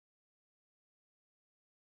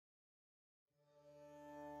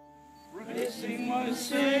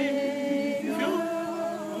Savior,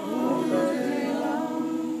 all the day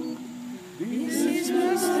long. This is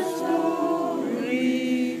my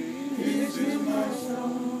story, this is my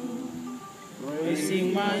song,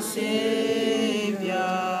 praising my Savior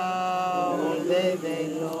all the day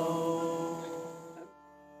long.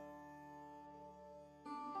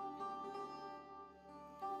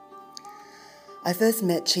 I first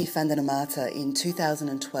met Chief Fandanumata in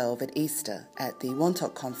 2012 at Easter at the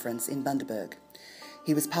Wontok Conference in Bundaberg.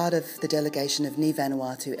 He was part of the delegation of Ni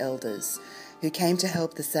Vanuatu elders who came to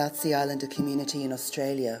help the South Sea Islander community in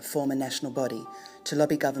Australia form a national body to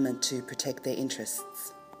lobby government to protect their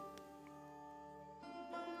interests.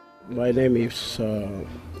 My name is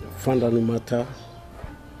Fandanumata,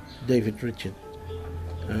 David Richard.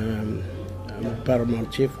 I'm a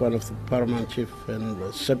Paramount Chief, one of the Paramount Chief and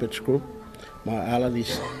the Sabbath group. My island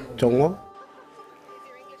is Tongo.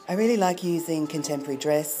 I really like using contemporary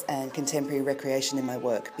dress and contemporary recreation in my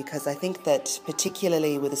work because I think that,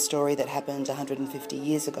 particularly with a story that happened 150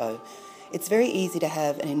 years ago, it's very easy to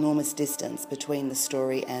have an enormous distance between the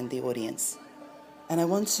story and the audience. And I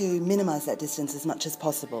want to minimise that distance as much as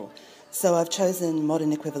possible. So I've chosen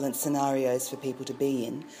modern equivalent scenarios for people to be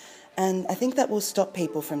in. And I think that will stop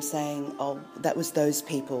people from saying, oh, that was those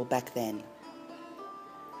people back then.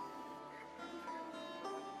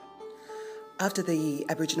 After the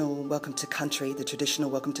Aboriginal Welcome to Country, the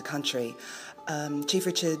traditional Welcome to Country, Chief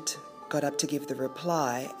Richard got up to give the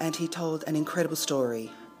reply, and he told an incredible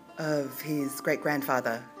story of his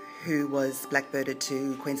great-grandfather who was blackbirded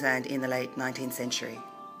to Queensland in the late 19th century.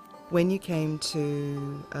 When you came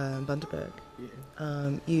to Bundaberg,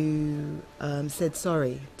 you said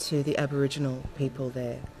sorry to the Aboriginal people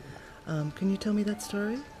there. Can you tell me that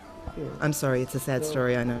story? Yeah. I'm sorry, it's a sad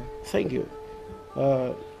story, I know. Thank you.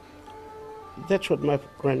 That's what my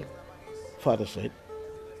grandfather said.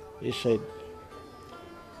 He said,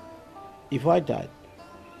 if I died,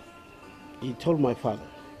 he told my father,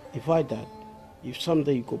 if I died, if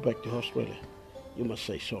someday you go back to Australia, you must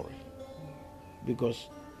say sorry. Because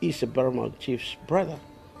he's a Paramount Chief's brother,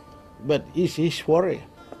 but he's his warrior.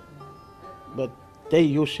 But they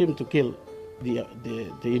used him to kill the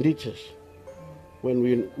indigenous. When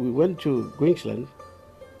we went to Queensland,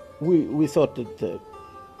 we thought that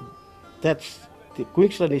the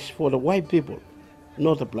Queensland is for the white people,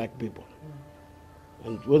 not the black people.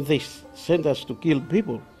 And when they sent us to kill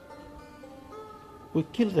people, we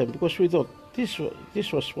killed them because we thought this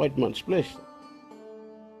was white man's place.